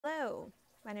Hello,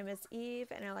 my name is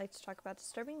Eve and I like to talk about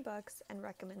disturbing books and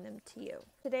recommend them to you.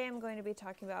 Today I'm going to be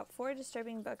talking about 4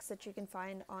 disturbing books that you can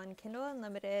find on Kindle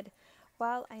Unlimited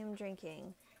while I am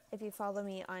drinking. If you follow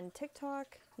me on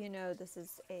TikTok, you know this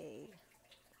is a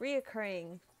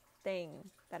reoccurring thing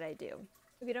that I do.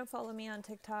 If you don't follow me on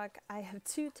TikTok, I have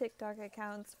 2 TikTok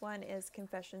accounts. One is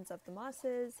Confessions of the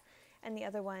Mosses and the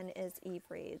other one is Eve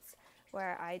Reads,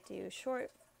 where I do short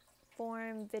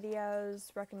form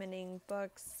videos recommending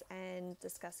books and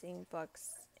discussing books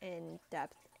in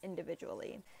depth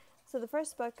individually. So the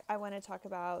first book I want to talk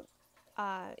about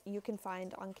you can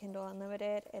find on Kindle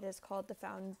Unlimited. It is called The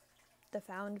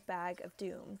Found Bag of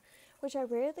Doom, which I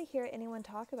rarely hear anyone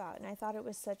talk about, and I thought it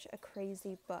was such a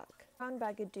crazy book. Found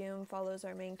Bag of Doom follows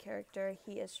our main character.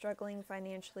 He is struggling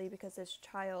financially because his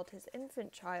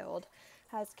infant child,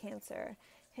 has cancer.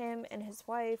 Him and his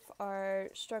wife are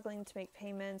struggling to make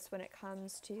payments when it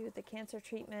comes to the cancer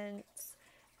treatments,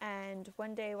 and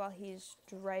one day while he's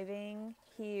driving,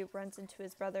 he runs into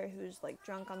his brother who's like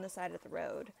drunk on the side of the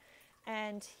road,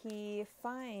 and he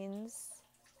finds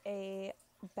a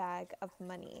bag of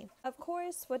money. Of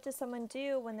course, what does someone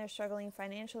do when they're struggling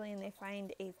financially and they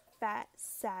find a fat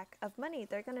sack of money?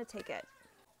 They're gonna take it.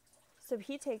 So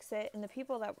he takes it, and the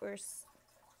people that were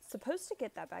supposed to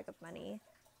get that bag of money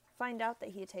find out that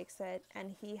he takes it,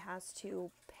 and he has to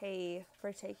pay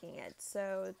for taking it.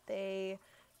 So they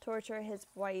torture his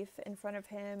wife in front of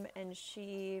him, and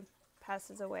she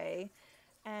passes away,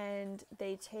 and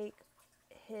they take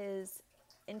his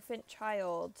infant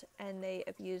child and they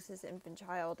abuse his infant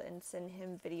child and send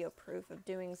him video proof of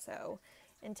doing so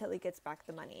until he gets back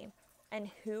the money.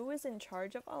 And who is in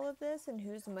charge of all of this and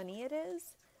whose money it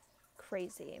is?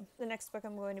 Crazy. The next book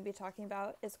I'm going to be talking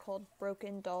about is called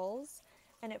Broken Dolls,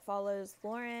 and it follows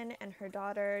Lauren and her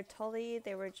daughter Tully.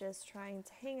 They were just trying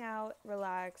to hang out,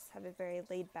 relax, have a very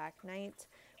laid back night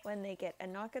when they get a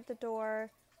knock at the door.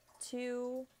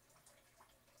 2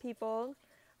 people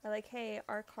are like, hey,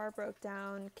 our car broke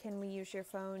down, can we use your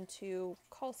phone to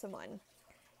call someone?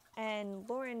 And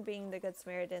Lauren, being the good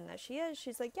Samaritan that she is,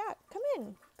 she's like, yeah, come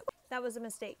in. That was a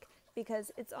mistake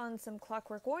because it's on some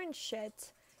Clockwork Orange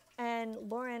shit, and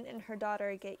Lauren and her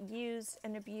daughter get used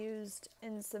and abused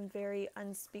in some very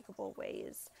unspeakable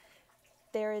ways.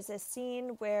 There is a scene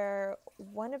where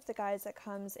one of the guys that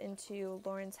comes into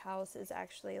Lauren's house is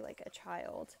actually like a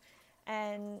child,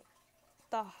 and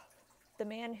the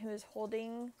man who is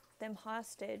holding them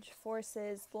hostage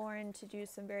forces Lauren to do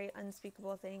some very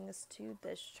unspeakable things to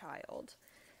this child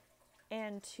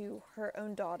and to her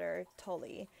own daughter,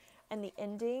 Tully. And the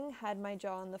ending had my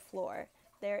jaw on the floor.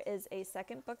 There is a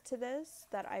second book to this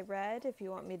that I read. If you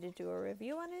want me to do a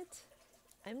review on it,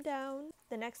 I'm down.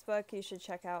 The next book you should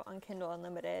check out on Kindle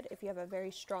Unlimited, if you have a very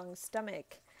strong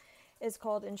stomach, is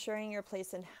called Ensuring Your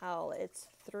Place in Hell. It's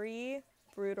 3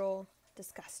 brutal,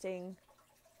 disgusting,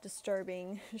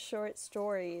 disturbing short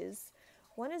stories.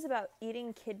 One is about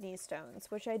eating kidney stones,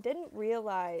 which I didn't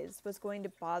realize was going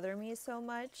to bother me so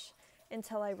much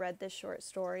until I read this short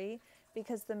story,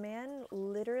 because the man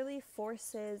literally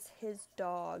forces his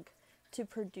dog to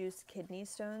produce kidney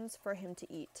stones for him to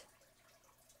eat.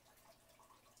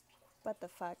 What the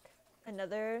fuck?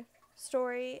 Another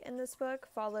story in this book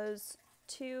follows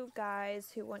 2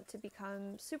 guys who want to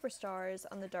become superstars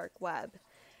on the dark web.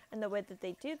 And the way that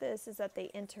they do this is that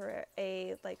they enter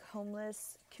a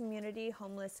homeless community,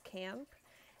 homeless camp,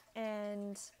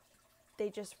 and they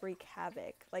just wreak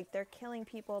havoc. Like, they're killing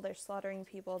people, they're slaughtering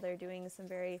people, they're doing some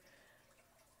very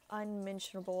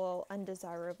unmentionable,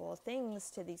 undesirable things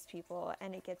to these people,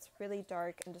 and it gets really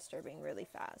dark and disturbing really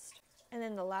fast. And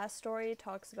then the last story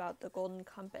talks about the Golden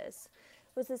Compass,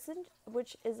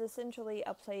 which is essentially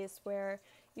a place where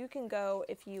you can go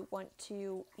if you want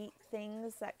to eat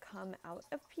things that come out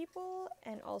of people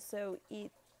and also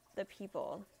eat the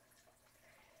people.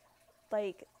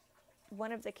 Like,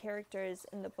 one of the characters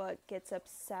in the book gets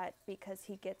upset because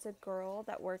he gets a girl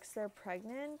that works there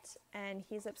pregnant, and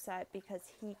he's upset because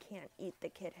he can't eat the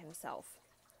kid himself.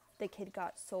 The kid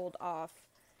got sold off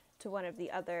to one of the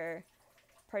other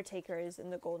partakers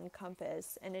in the Golden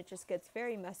Compass, and it just gets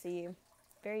very messy,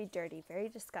 very dirty, very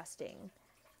disgusting,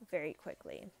 very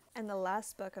quickly. And the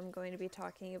last book I'm going to be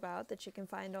talking about that you can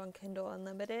find on Kindle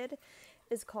Unlimited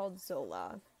is called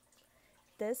Zola.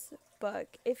 This book,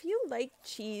 if you like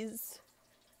cheese,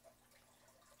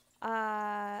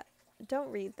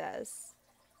 don't read this,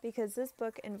 because this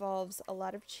book involves a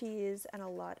lot of cheese and a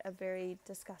lot of very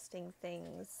disgusting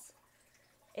things.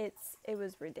 It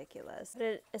was ridiculous.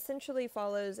 It essentially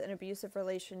follows an abusive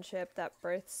relationship that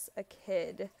births a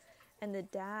kid, and the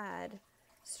dad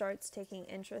starts taking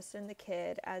interest in the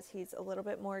kid as he's a little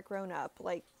bit more grown up.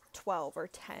 Like, 12 or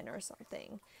 10 or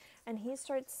something. And he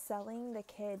starts selling the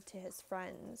kid to his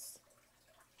friends.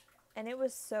 And it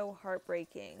was so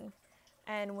heartbreaking.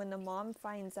 And when the mom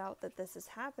finds out that this is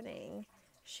happening,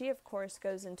 she of course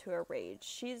goes into a rage.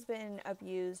 She's been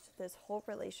abused this whole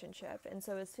relationship. And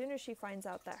so as soon as she finds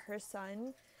out that her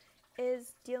son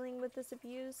is dealing with this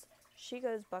abuse, she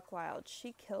goes buck wild.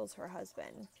 She kills her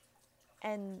husband.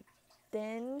 And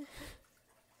then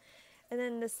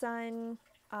the son,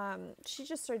 she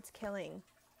just starts killing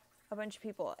a bunch of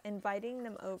people, inviting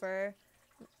them over,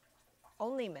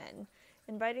 only men,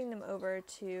 inviting them over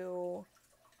to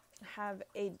have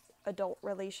adult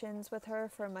relations with her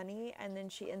for money, and then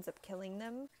she ends up killing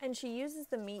them. And she uses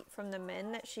the meat from the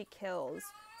men that she kills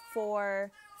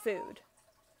for food.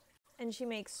 And she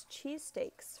makes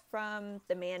cheesesteaks from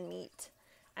the man meat.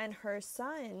 And her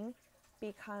son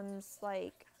becomes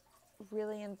like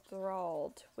really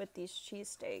enthralled with these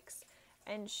cheesesteaks.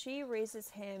 And she raises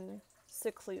him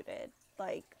secluded.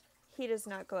 Like, he does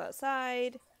not go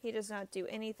outside. He does not do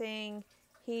anything.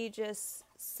 He just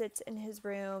sits in his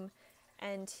room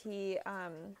and he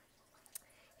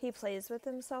plays with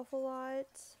himself a lot.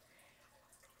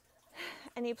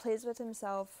 And he plays with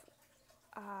himself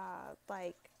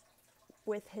like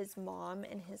with his mom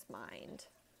in his mind.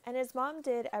 And his mom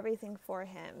did everything for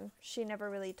him. She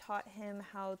never really taught him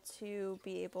how to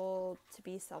be able to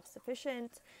be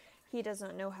self-sufficient. He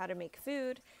doesn't know how to make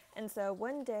food. And so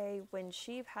one day when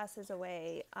she passes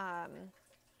away,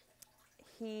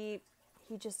 he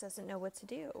just doesn't know what to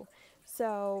do.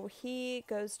 So he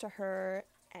goes to her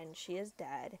and she is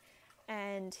dead.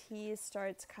 And he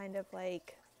starts kind of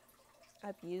like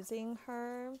abusing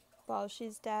her while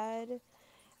she's dead.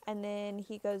 And then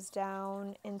he goes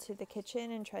down into the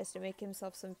kitchen and tries to make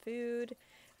himself some food.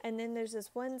 And then there's this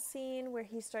one scene where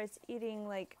he starts eating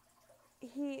like,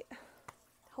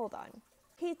 hold on.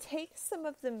 He takes some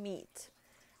of the meat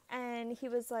and he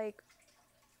was like,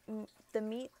 the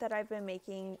meat that I've been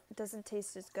making doesn't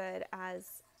taste as good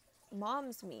as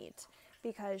mom's meat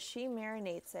because she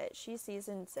marinates it. She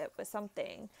seasons it with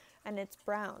something and it's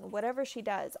brown. Whatever she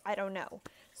does, I don't know.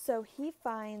 So he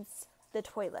finds the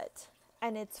toilet.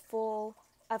 And it's full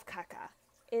of caca.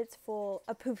 It's full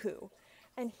of poo-poo.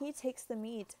 And he takes the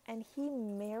meat and he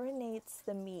marinates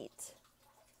the meat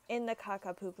in the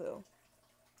caca poo-poo.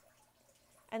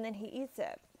 And then he eats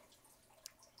it.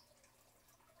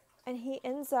 And he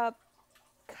ends up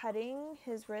cutting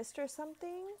his wrist or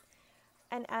something.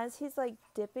 And as he's like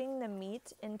dipping the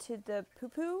meat into the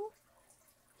poo-poo,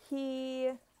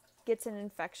 he gets an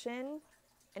infection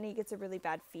and he gets a really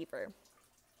bad fever.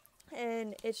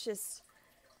 And it's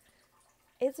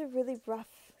a really rough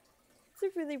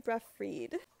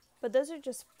read. But those are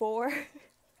just 4.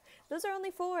 Those are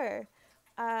only 4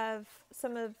 of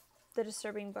some of the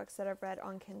disturbing books that I've read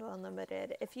on Kindle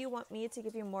Unlimited. If you want me to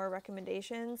give you more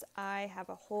recommendations, I have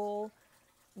a whole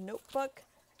notebook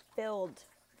filled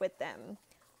with them,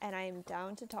 and I'm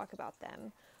down to talk about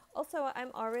them. Also,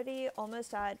 I'm already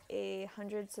almost at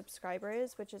 100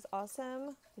 subscribers, which is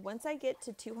awesome. Once I get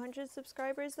to 200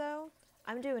 subscribers, though,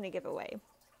 I'm doing a giveaway.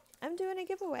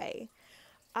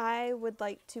 I would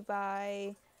like to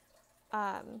buy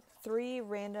 3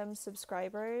 random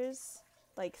subscribers,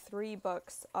 like 3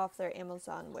 books off their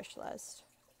Amazon wish list.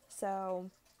 So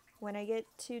when I get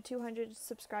to 200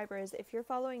 subscribers, if you're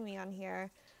following me on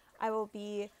here, I will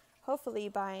be hopefully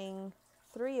buying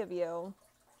 3 of you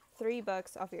 3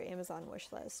 books off your Amazon wish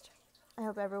list. I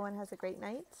hope everyone has a great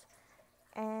night,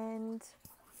 and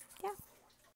yeah.